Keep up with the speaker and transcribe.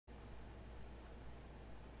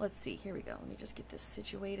let's see. Here we go. Let me just get this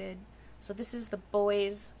situated. So this is The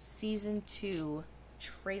Boys Season 2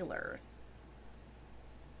 trailer.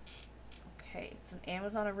 Okay, it's an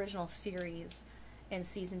Amazon original series, and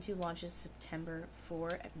Season 2 launches September 4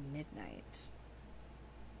 at midnight.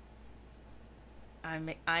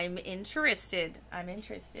 I'm interested. I'm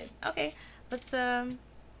interested. Okay, let's let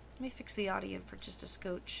me fix the audio for just a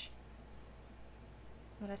scotch.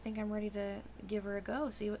 But I think I'm ready to give her a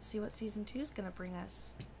go. See what Season 2 is gonna bring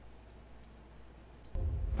us.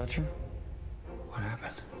 Butcher? What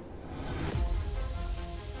happened?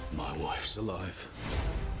 My wife's alive.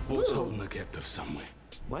 What's holding the captive somewhere?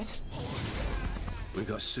 What? We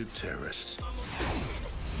got soup terrorists.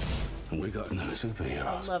 And we got no superheroes.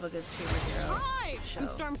 I love a good superhero. Hi! show. I'm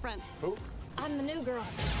Stormfront. Who? I'm the new girl.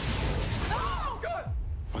 Oh, God!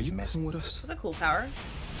 Are you messing with us? That's a cool power.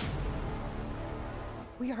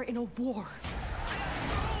 We are in a war.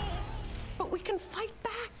 But we can fight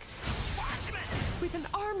back. With an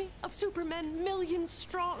army of supermen, millions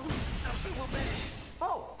strong.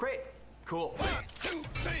 Oh, great. Cool.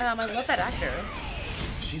 I love that actor.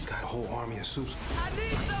 She's got a whole army of soups. I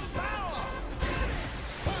need some power!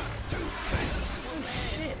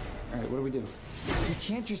 Shit. All right, what do we do? You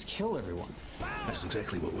can't just kill everyone. That's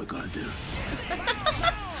exactly what we're gonna do.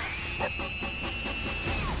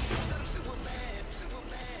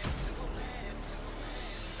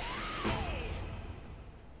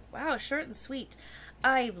 Wow, short and sweet.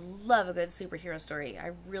 I love a good superhero story.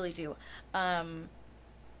 I really do. I'm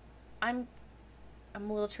a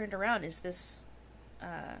little turned around. Is this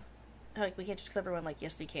like we can't just kill everyone? Like,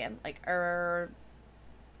 yes we can. Like, are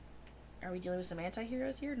we dealing with some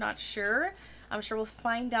anti-heroes here? Not sure. I'm sure we'll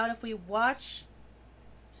find out if we watch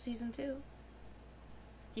Season 2. If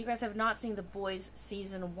you guys have not seen The Boys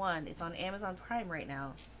Season 1, it's on Amazon Prime right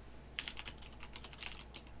now.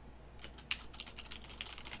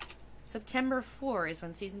 September 4 is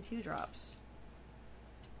when Season 2 drops.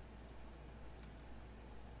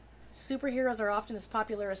 Superheroes are often as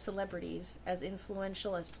popular as celebrities, as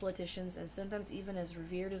influential as politicians, and sometimes even as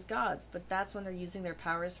revered as gods, but that's when they're using their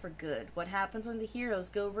powers for good. What happens when the heroes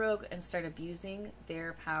go rogue and start abusing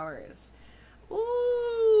their powers? Ooh.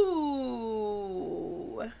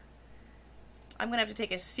 I'm gonna have to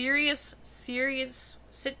take a serious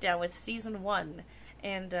sit down with Season 1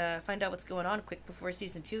 and find out what's going on quick before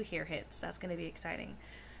Season 2 here hits. That's gonna be exciting.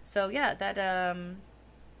 So yeah, that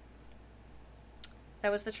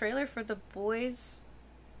was the trailer for The Boys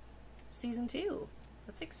Season 2.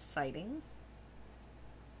 That's exciting.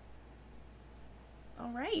 All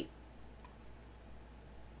right.